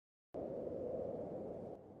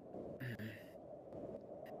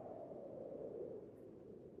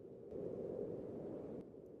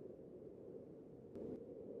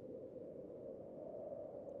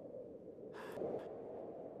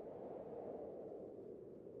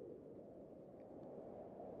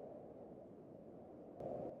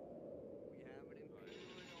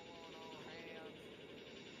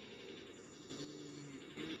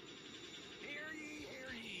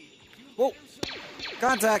Whoa!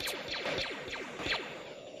 Contact!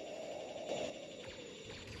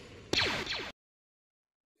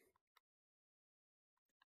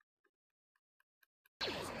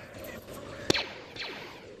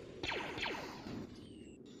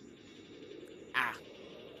 Ah.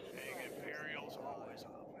 Imperial's always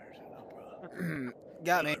up.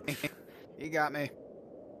 Got me. He got me.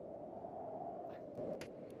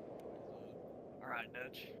 Alright,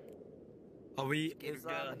 Dutch. Are we in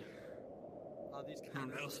gun? Are these Who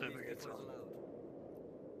knows if it gets on?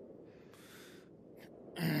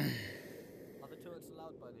 Are the turrets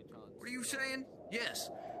allowed by any chance? What are you saying? Yes.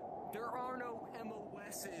 There are no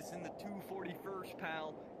MOSs in the 241st,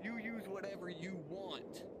 pal. You use whatever you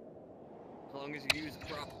want. As long as you use it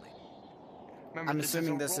properly. Remember, I'm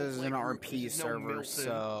assuming this is an role-play group. RP This is no server, Milton.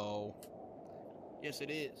 so Yes, it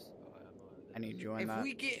is. I need to join If that.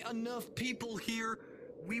 we get enough people here,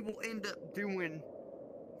 we will end up doing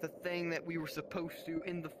the thing that we were supposed to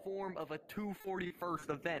in the form of a 241st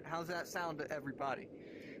event. How's that sound to everybody?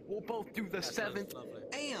 We'll both do the 7th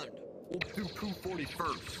and we'll do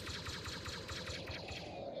 241st.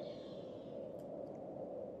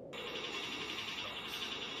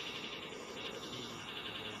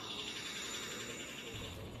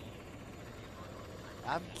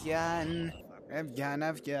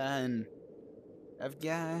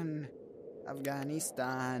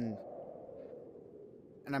 Afghanistan.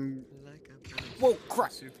 And I'm... Whoa,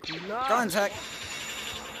 crap! Contact!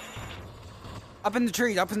 Up in the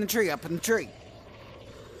tree, up in the tree, up in the tree!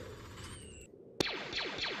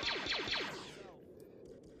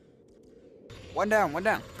 One down, one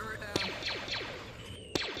down.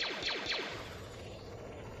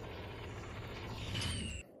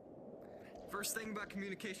 First thing about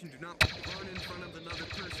communication, do not run in front of another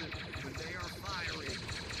person when they are firing.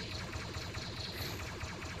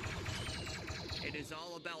 It is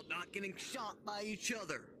all about not getting shot by each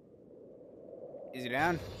other. Is he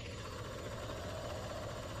down?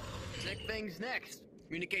 Next thing's next.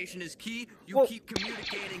 Communication is key. You Whoa. keep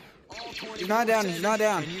communicating all 24/7. He's not down, he's not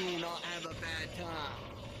down. And you will not have a bad time.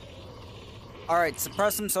 Alright,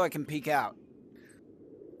 suppress him so I can peek out.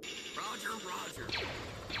 Roger, roger.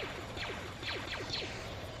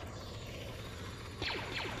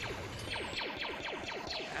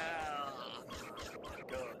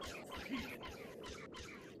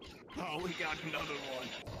 Oh, we got another one.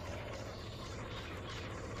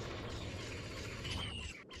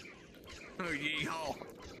 Oh, yeehaw.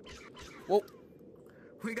 Whoa.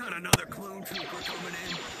 We got another clone trooper coming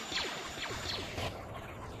in.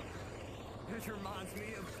 This reminds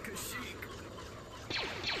me of Kashyyyk.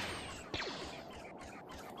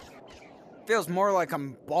 Feels more like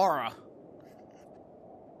Umbara.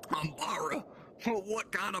 Umbara?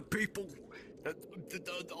 What kind of people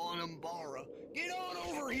on Umbara? Get on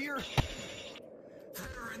over here!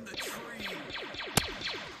 They're in the tree.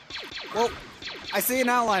 Whoa. I see an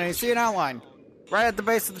outline, I see an outline. Right at the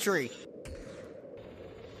base of the tree.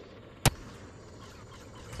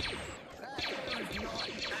 That is not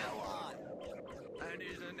an ally. That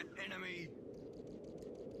is an enemy.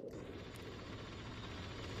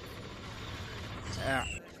 Yeah.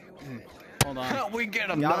 Hold on. We get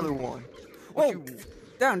another one. Whoa!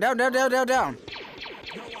 Down, down, down, down, down, down.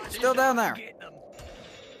 Still down there. Get them.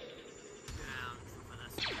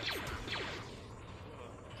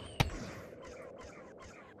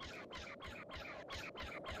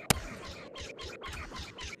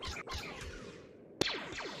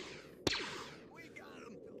 We got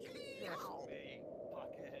him.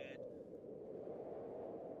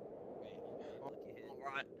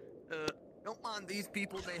 Alright. Don't mind these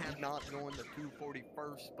people, they have not joined the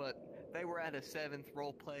 241st, but they were at a 7th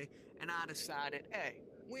roleplay, and I decided, hey,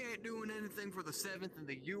 we ain't doing anything for the 7th and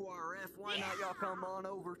the URF, why not y'all come on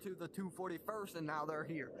over to the 241st, and now they're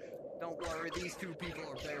here. Don't worry, these two people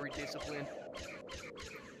are very disciplined.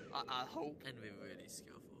 I hope. And we're really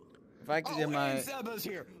skillful. If I could Oh, get my... and Seba's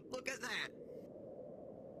here. Look at that.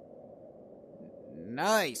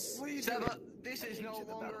 Nice. Seba, this is no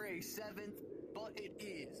longer a 7th, but it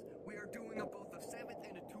is. We are doing both a 7th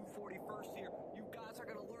and a 241st here. You guys are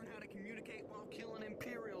gonna learn how to communicate while killing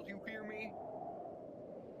Imperials, you hear me?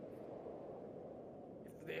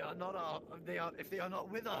 If they are not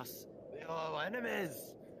with us, they are our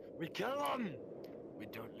enemies. We kill them. We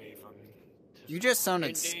don't leave them. You just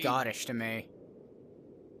sounded Indeed. Scottish to me.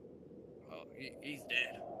 Oh, he's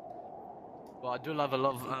dead. Well, I do love a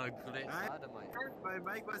lot of great dynamite. My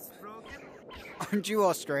mic was broken. Aren't you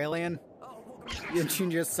Australian? You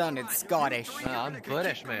just sounded Scottish. I'm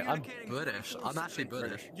British, mate. I'm British. I'm actually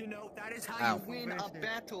British. You know, that is how Ow. you win a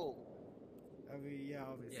battle. Yeah,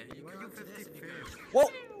 obviously. Yeah, you Well, can you 50-50. Whoa!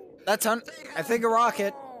 That's I think a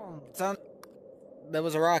rocket. That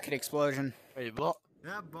was a rocket explosion. Wait, what?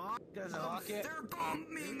 Yeah, bomb. There's a rocket. They're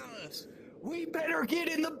bombing us. We better get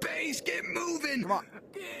in the base. Get moving. Come on.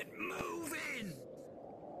 Get moving.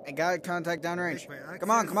 I got contact downrange. Wait, Come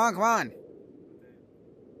on, come on, come on.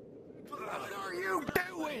 What are you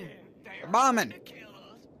doing? They're bombing. Kill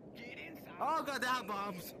us. Get inside. Oh god, they have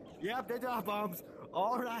bombs. Yep, they do have bombs.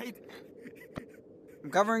 Alright. I'm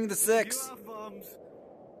covering the You 6. have bombs.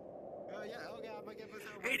 Oh yeah, okay, I'm gonna give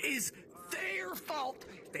myself. It is their fault.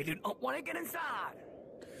 They do not want to get inside.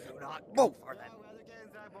 Do not Whoa. go for them. Oh, well, get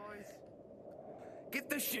inside, boys. Get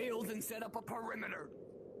the shields and set up a perimeter.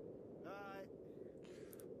 Alright.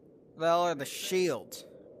 The hell are the shields?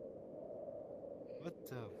 What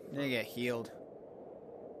the? They get healed.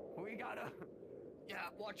 We gotta. Yeah,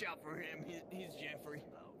 watch out for him. He's Jeffrey.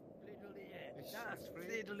 That's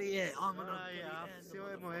Literally it. I'm gonna yeah,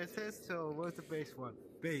 COMO SS, so where's the base one?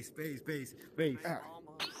 Base. Almost.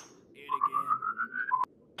 It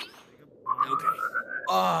again. Okay.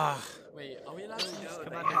 Ah. Wait, are we allowed to use they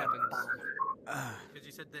commando have weapons? Ah. Because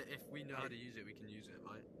you said that if we know how to use it, we can use it,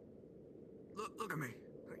 right? Look at me.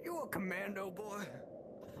 Are you a commando boy?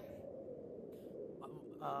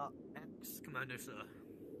 Ex-commando, sir.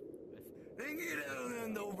 Then get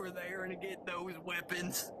on over there and get those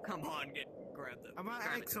weapons. Come on, grab them. Am I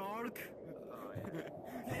Grab it. ex-orc?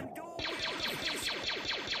 Then go wield a pistol.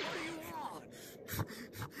 What do you want?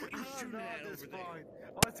 What are you shooting at over there?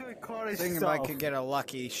 I was doing college Thinking if I could get a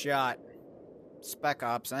lucky shot. Spec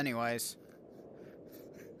Ops, anyways.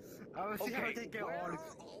 I was thinking I Okay, could get where orc. are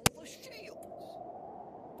all the shields?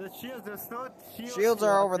 The shields, there's no shields. Shields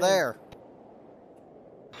are over there.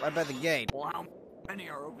 Right by the gate. Well, how many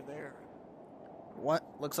are over there? What?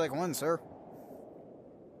 Looks like one, sir.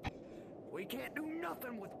 We can't do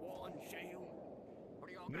nothing with one shield. What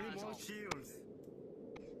are y'all Need guys more on? shields.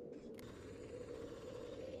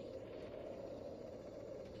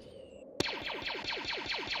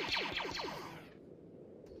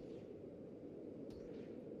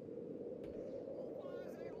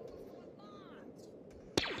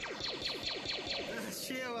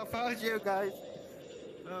 Shield, I found you guys.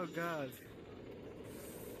 Oh god.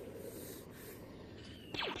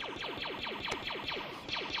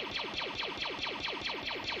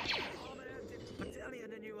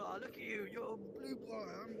 Battalion and you are. Look at you. You're blue boy.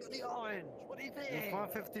 I'm bloody orange. What do you think? You're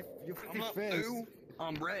 150. You're I'm not 55th. blue.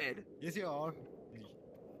 I'm red. Yes, you are.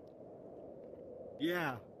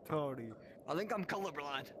 Yeah, totally. I think I'm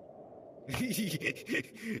colorblind.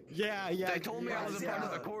 yeah. They told me I was a part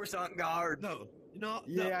of the Coruscant Guard. No. You know,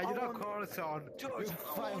 Yeah, no, you're I not want- Coruscant. George, You're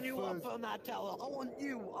I want you up 5 foot. on that tower. I want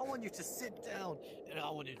you to sit down, and I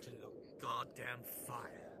want you to look goddamn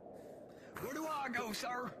fire. Where do I go,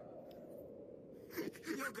 sir?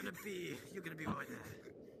 You're gonna be right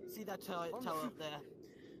there. See that tower up there?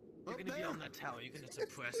 You're gonna be on that tower. You're gonna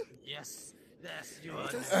suppress. Yes, you are.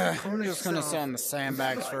 I'm just gonna sit on the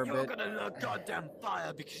sandbags for a You're bit. gonna look goddamn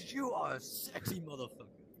fire because you are a sexy motherfucker.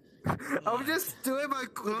 I'm just doing my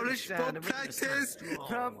college stand sport and we're gonna stand practice. strong.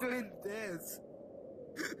 And I'm doing this.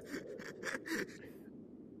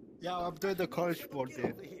 Yeah, I'm doing the college sport Get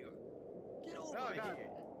then. over here. Get over Oh, here. God.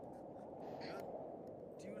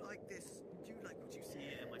 Do you like this? Do you like what you see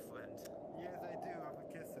here, my friend? Yes, I do. I'm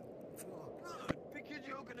a kisser. Good, because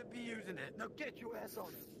you're gonna be using it. Now get your ass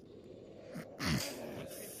on it.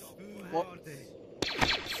 Who What? are they?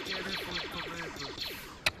 Scared for commander.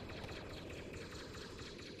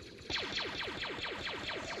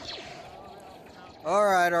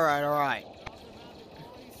 Alright.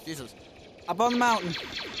 Jesus. Up on the mountain.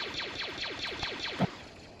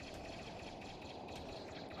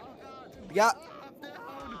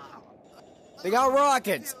 They got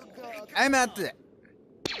rockets. Aim at it.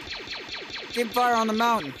 Keep fire on the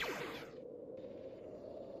mountain.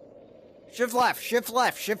 Shift left.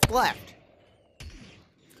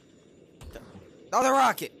 Another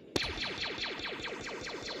rocket.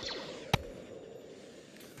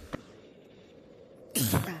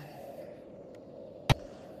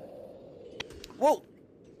 Whoa.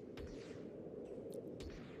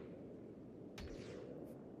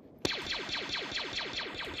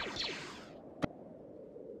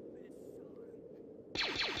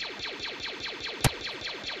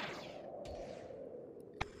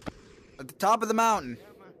 At the top of the mountain.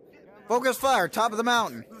 Focus fire, top of the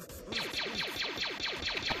mountain.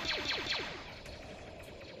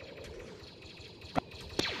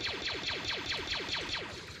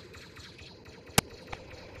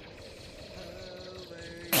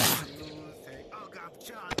 Oh god,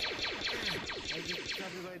 shot.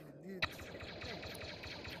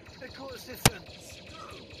 The cool assistants.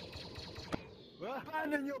 What? Ban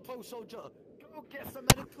Abandon your post, soldier. Go get some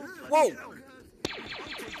medical. Whoa! I'll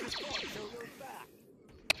take this spot until you're back.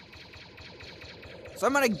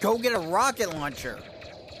 Somebody go get a rocket launcher.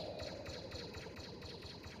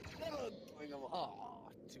 Never bring them. Oh,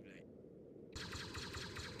 too late.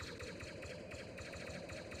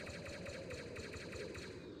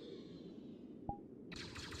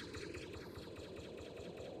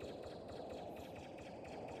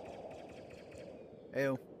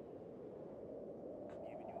 Ew.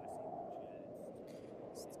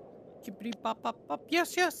 Skippity pop pop pop.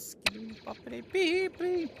 Yes, yes. Skippity poppity beep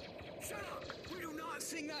beep. Shut up! We do not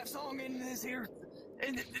sing that song in this here.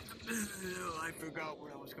 I forgot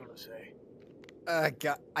what I was gonna say.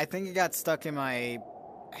 I think it got stuck in my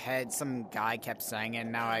head. Some guy kept singing.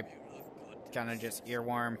 Now I kind of just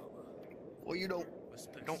earworm. Well, you don't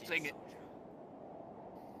sing it.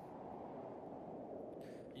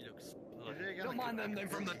 You look splendid. Don't mind them. They're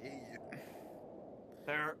from the.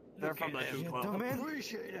 They're from the Who Club.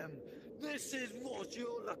 Appreciate him. This is what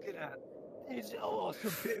you're looking at. These are our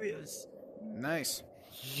superiors. Nice.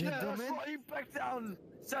 Yeah, that's right. You back down.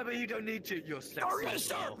 Sammy, you don't need to. You're Sorry,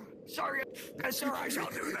 sir. Sorry, sir. I shall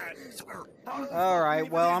do that, sir. All right.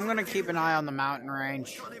 Well, I'm gonna keep an eye on the mountain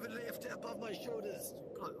range. Can't even lift it above my shoulders.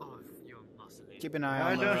 Oh, you're muscly. Keep an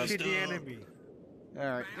eye on the road. the enemy.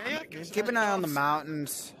 All right. Keep an eye on the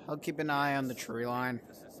mountains. I'll keep an eye on the tree line.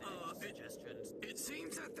 Suggestions. It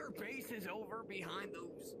seems that their base is over behind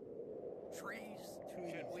those trees.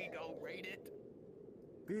 Should we go raid it?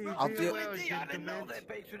 I'll do. I didn't know their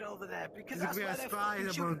base was over there because There's that's gonna where be a they're spy fucking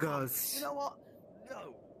among shooting from. us. You know what?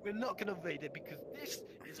 No, we're not gonna raid it because this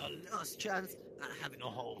is our last chance at having a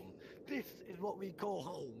home. This is what we call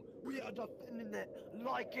home. We are defending it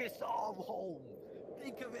like it's our home.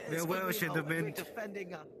 Think of it as Well, Camino. gentlemen. We're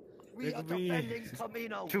defending us. We Let are me- defending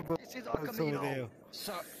Camino. This is our over Camino. there.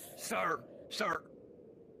 Sir.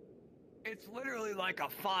 It's literally like a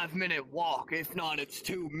 5-minute walk. If not, it's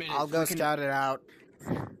 2 minutes. I'll go We can- scout it out.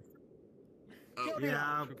 Kill me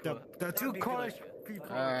Yeah, now. the two be college good. people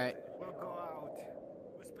All right. will go out.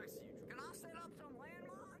 Respects to you. Can I set up some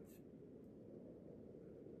landmines?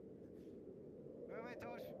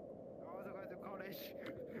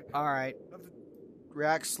 All right.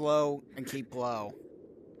 React slow and keep low.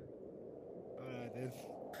 Alright then.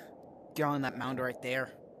 Get on that mound right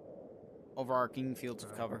there. Overarching fields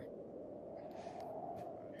of cover.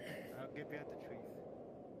 I'll get behind the trees.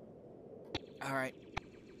 All right.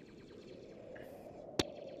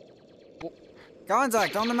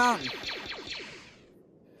 Gonzak, on the mountain.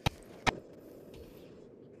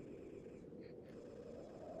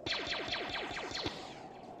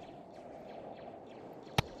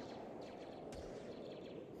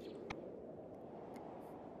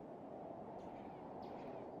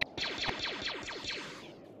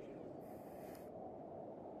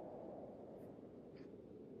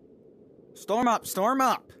 Storm up, storm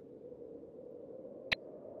up.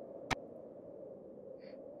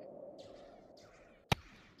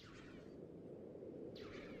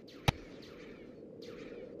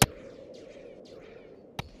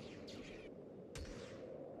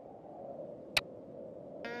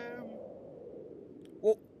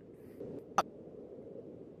 Whoa.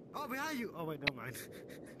 Oh, behind you! Oh, wait, never mind.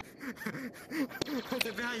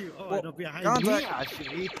 They're behind you. Oh, Well, no, behind Gonzak. me,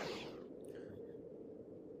 actually.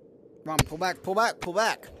 Come on, pull back, pull back, pull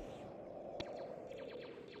back.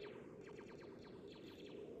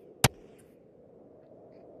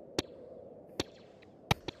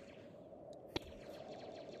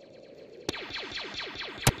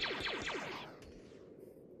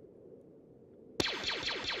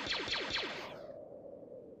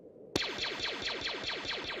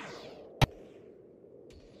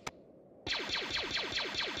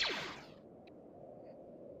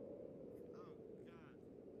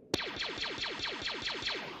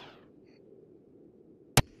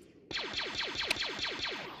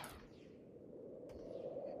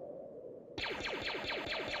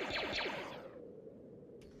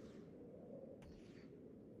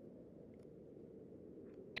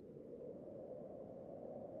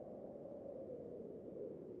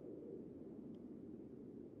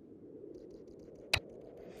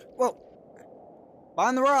 Whoa.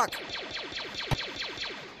 Behind the rock.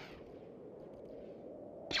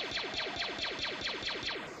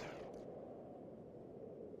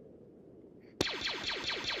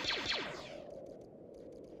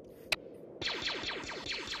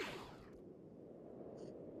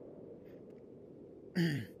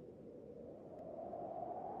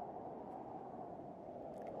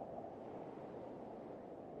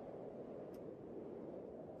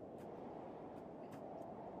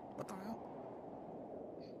 What the hell?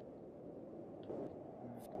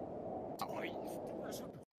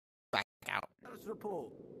 Status report.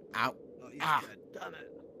 Ow. Oh, he's Ah. dead. Damn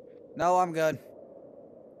it. No, I'm good.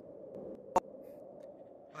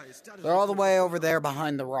 Right, status They're all the report. way over there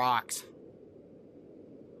behind the rocks.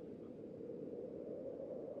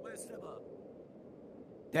 Where's Simba?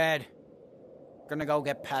 Dead. Gonna go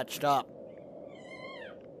get patched up.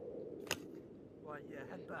 Right, yeah,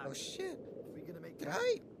 head back. Oh shit. We're gonna make Did it.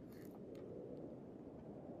 I?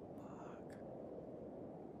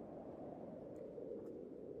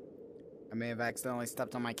 I may have accidentally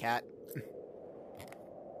stepped on my cat.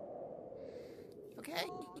 Okay. Oh,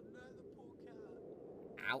 no, the poor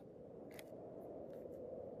cat. Ow.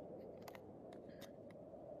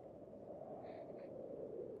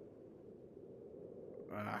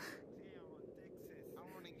 Ugh. I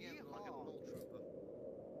want to get like a bull trooper.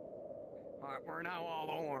 Alright, we're now all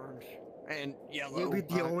orange. And yellow, We'll be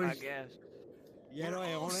the I orange. guess. Yellow We're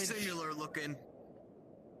and all orange. similar looking.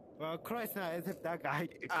 Well, Christ, not except that guy.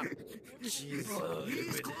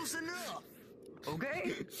 He's close enough.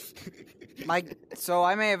 Okay? So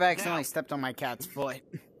I may have accidentally stepped on my cat's foot.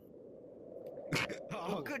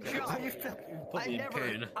 Oh, good job. Probably in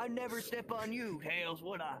pain. I never step on you, Tails,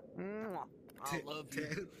 would I? Mwah. I love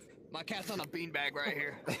you. My cat's on a beanbag right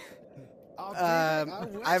here. I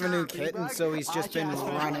have a new kitten, so he's just been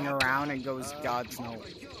running around and goes God's no.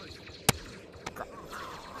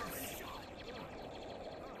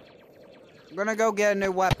 I'm gonna go get a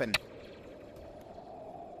new weapon.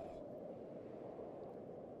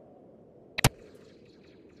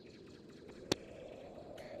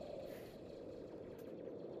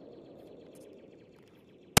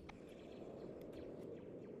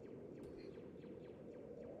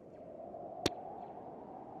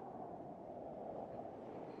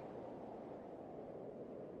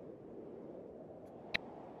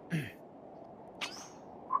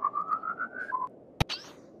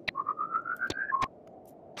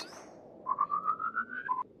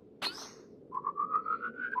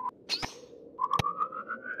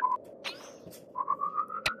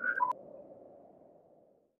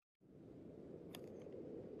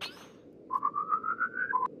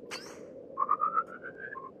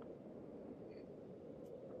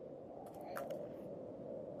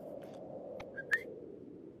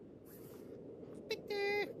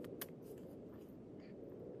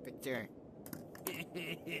 Victor.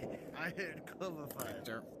 I heard cover fire.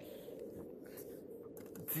 Victor.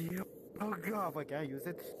 Oh god, I can't use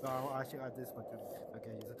it. No, I'll actually add this one too. I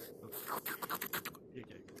can't use it.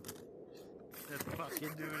 Okay. Let's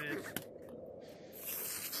fucking do this.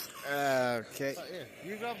 Okay. Yeah,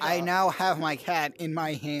 you grab I that. now have my cat in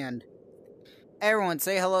my hand. Everyone,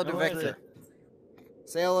 say hello to Where is Victor.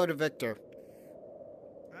 Say hello to Victor.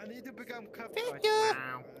 I need to become cover. Victor!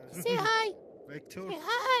 Say hi. Victor. Say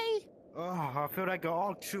hi. Oh, I feel like an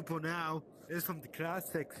all trooper now. It's from the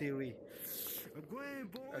classic series. I'm going,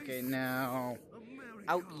 boys. Okay, now America.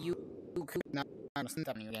 out you. Now I'm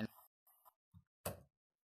stopping you again.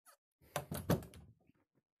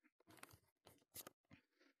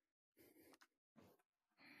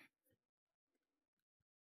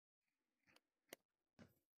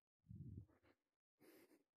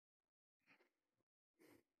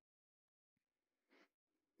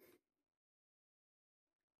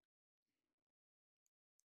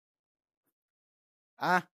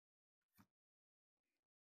 Ah.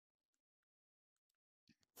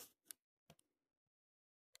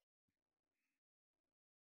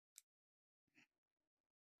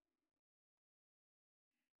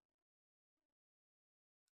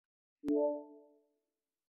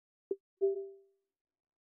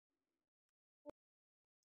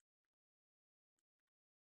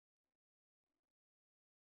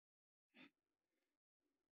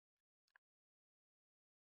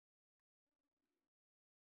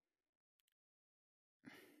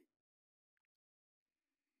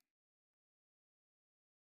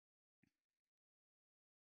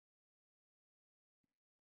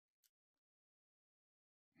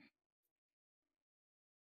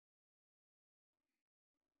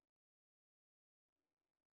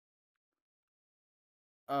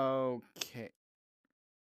 Okay.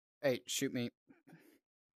 Hey, shoot me.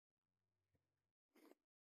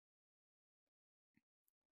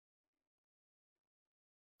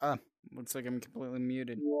 Looks like I'm completely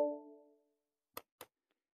muted.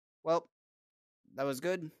 Well, that was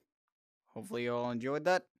good. Hopefully you all enjoyed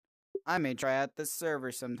that. I may try out this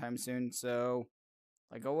server sometime soon, so,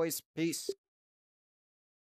 like always, peace.